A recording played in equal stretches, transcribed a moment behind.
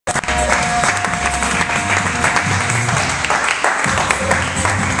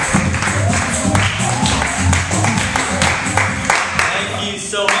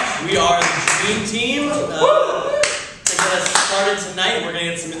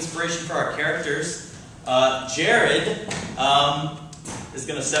inspiration for our characters. Jared is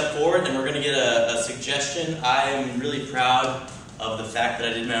going to step forward and we're going to get a suggestion. I am really proud of the fact that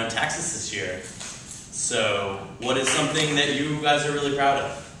I did my own taxes this year. So, what is something that you guys are really proud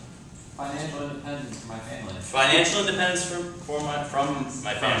of? Financial independence for my family. Financial independence from my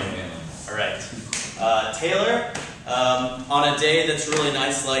family. All right. Taylor, on a day that's really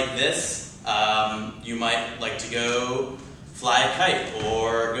nice like this, you might like to go fly a kite,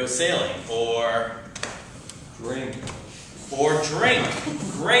 or go sailing, or drink.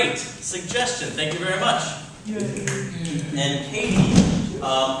 Great suggestion. Thank you very much. And Katie,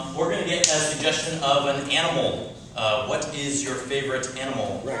 we're going to get a suggestion of an animal. What is your favorite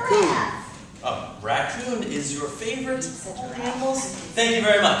animal? Raccoon. Raccoon is your favorite animal? Thank you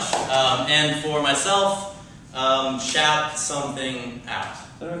very much. And for myself, shout something out.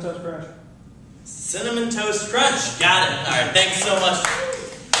 Cinnamon Toast Crunch. Cinnamon Toast Crunch. Got it. All right. Thanks so much.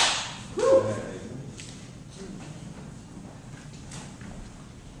 Woo.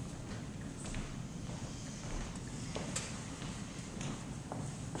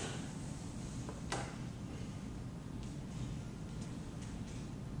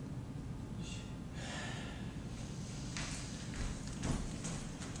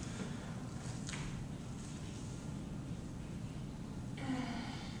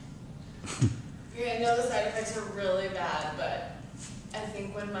 I know the side effects are really bad, but I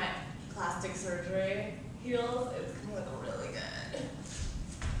think when my plastic surgery heals, it's going to look really good.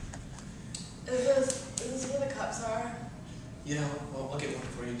 Is this where the cups are? Yeah, well, I'll get one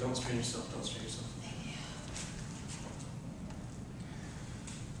for you. Don't strain yourself. Don't strain yourself. Thank you.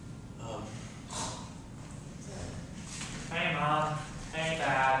 Hey, Mom. Hey,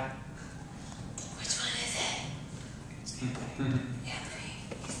 Dad. Which one is it? It's Anthony. Anthony.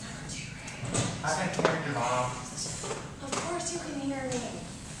 He's number 2, right? I can hear you, Mom. Of course you can hear me.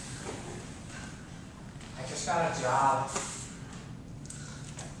 I just got a job.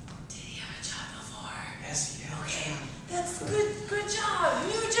 Did he have a job before? Yes, yeah. Okay, that's good job.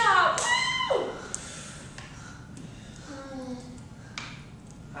 New job. Woo!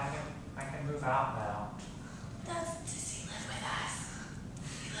 I can move out now. Does he live with us?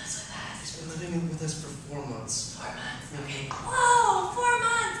 He lives with us. He's been living with us for 4 months. 4 months. Okay. Whoa, 4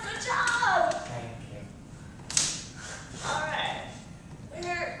 months. Good job. Thank you. All right.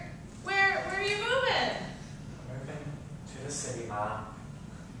 Where are you moving? I'm moving to the city, Mom.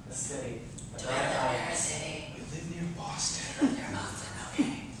 The city. Do we live near a city? We live near Boston. Near Boston.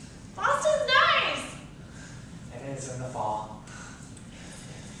 Okay. Boston's nice. It is in the fall.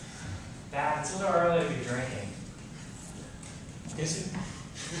 Dad, it's a little early to be drinking. Is it?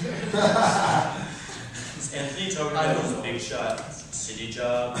 Is Anthony talking I about don't his know. big shot city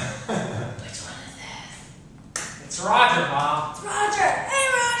job? Which one is this? It's Roger, Mom. It's Roger. Hey,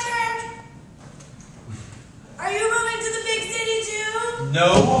 Roger. Are you moving to the big city too?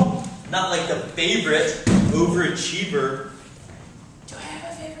 No, not like the favorite overachiever. Do I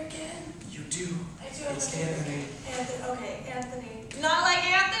have a favorite kid? You do. I do have It's a favorite Anthony. kid. Anthony. Okay, Anthony. Not like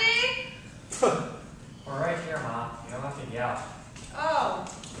Anthony? We're right here, Mom. You don't have to yell. Oh,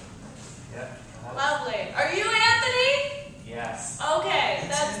 Yep. lovely. Are you Anthony? Yes. Okay,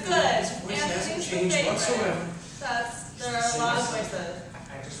 that's good. His voice hasn't Anthony's the changed favorite. whatsoever. There are a lot of voices.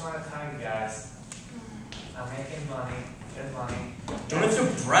 I just want to tell you guys, I'm making money, good money. Don't have to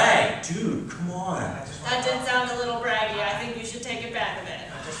brag, dude. Come on. I just want That to did sound a little braggy. I think you should take it back a bit.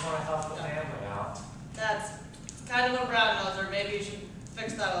 I just want to help the family out. That's kind of a brown noser. Maybe you should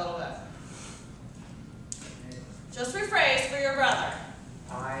fix that a little bit. Just rephrase for your brother.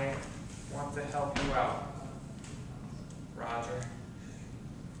 I want to help you out, Roger.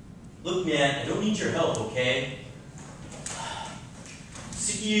 Look, man, I don't need your help, okay?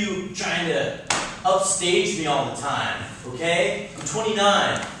 Sick of you trying to upstage me all the time, okay? I'm 29.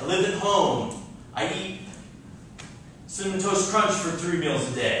 I live at home. I eat Cinnamon Toast Crunch for 3 meals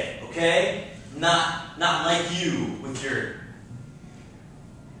a day, okay? Not like you with your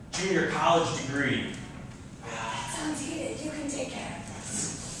junior college degree. That sounds heated. You can take care of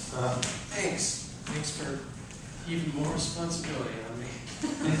this. Thanks. Thanks for even more responsibility on me.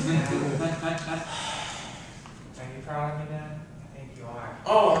 Are you proud of me, Dad? I think you are.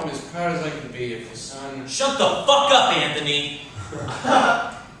 Oh, I'm as proud as I can be of your son. Shut the fuck up, Anthony!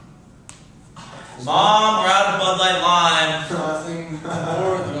 Mom, we're out of Bud Light Lime. Nothing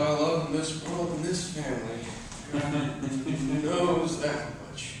more that I love in this world than this family. God knows that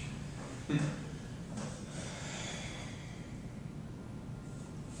much.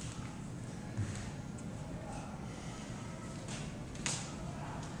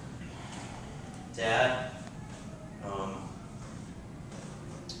 Dad,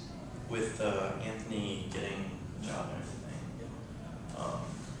 with Anthony getting a job and everything.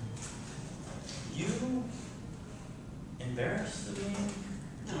 You embarrassed of me?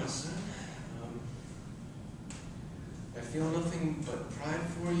 No, son. I feel nothing but pride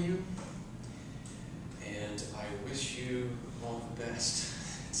for you, and I wish you all the best.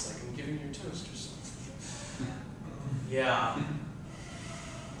 It's like I'm giving you a toast or something. Yeah.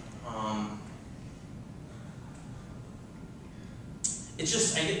 It's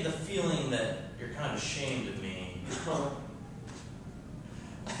just, I get the feeling that you're kind of ashamed of me.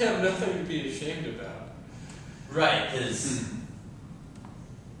 I have nothing to be ashamed about. Right, because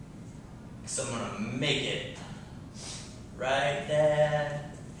I'm going to make it. Right, Dad?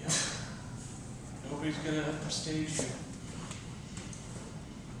 Yeah. Nobody's gonna upstage you.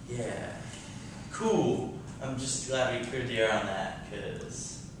 Yeah. Cool. I'm just glad we cleared the air on that,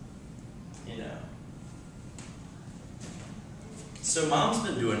 because, you know. So Mom's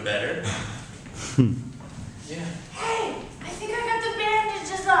been doing better. Yeah. Hey, I think I got the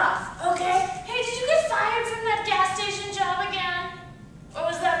bandages off, okay? Hey, did you get fired from that gas station job again? Or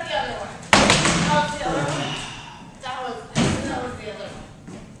was that the other one? That was the other one. That was the other one.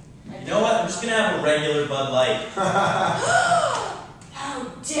 You know what? I'm just going to have a regular Bud Light. How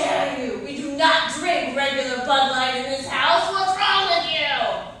dare you! We do not drink regular Bud Light in this house. What's wrong with you?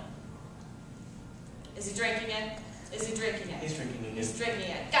 Is he drinking it? Is he drinking it? He's drinking again. He's drinking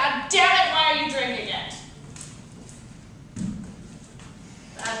it. God damn it! Why are you drinking it?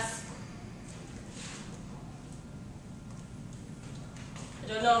 I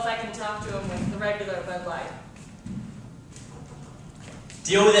don't know if I can talk to him with the regular Bud Light.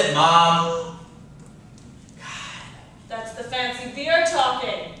 Deal with it, Mom. That's the fancy beer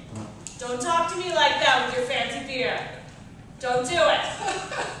talking. Don't talk to me like that with your fancy beer. Don't do it.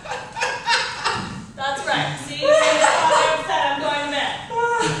 That's right. See, you made me all upset. I'm going to bed.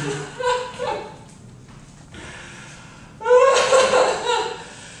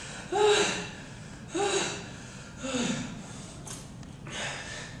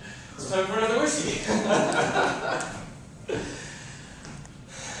 It's time for another whiskey.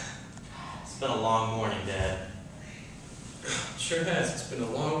 It's been a long morning, Dad. Sure has. It's been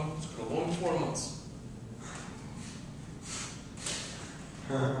a long 4 months.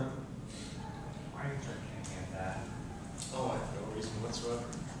 Why are you drinking again, Dad? Oh, I have no reason whatsoever.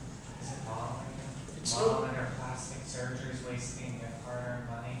 Is it Mom again? It's Mom no- and her plastic surgeries wasting your hard-earned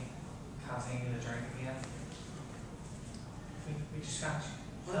money, causing you to drink again? We just got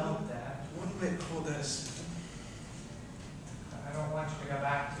you help, Dad. What do they call this? I don't want you to go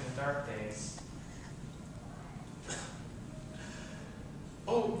back to the dark days.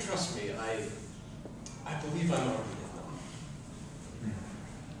 Oh, trust me, I believe I'm already in them.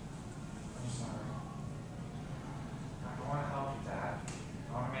 I'm sorry. I want to help you, Dad.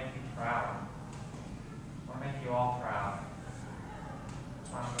 I want to make you proud. I want to make you all proud. That's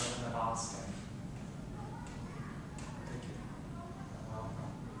why I'm moving to Boston. Thank you. You're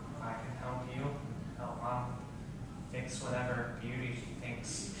welcome. If I can help you, help Mom fix whatever beauty she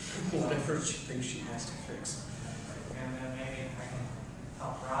thinks. Whatever she thinks she has to fix. And then maybe I can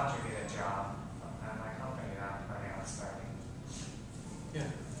help Roger get a job at my company that I'm planning on starting. Yeah.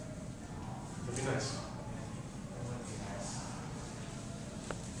 That'd be nice. It would be nice.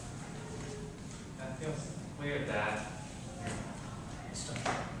 That feels weird, Dad. Stop.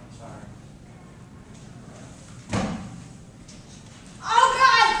 I'm sorry. Oh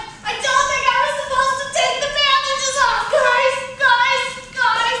God! I don't think I was supposed to take the bandages off, guys!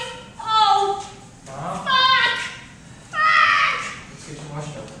 Oh, Mom? fuck! Let's get you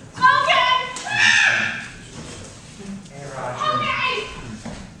washed up. Okay! Hey, Roger. Okay!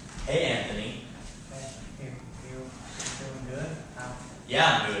 Hey, Anthony. Hey, you doing good? Yeah,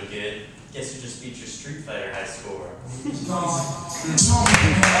 I'm doing good. Guess who just beat your Street Fighter high score?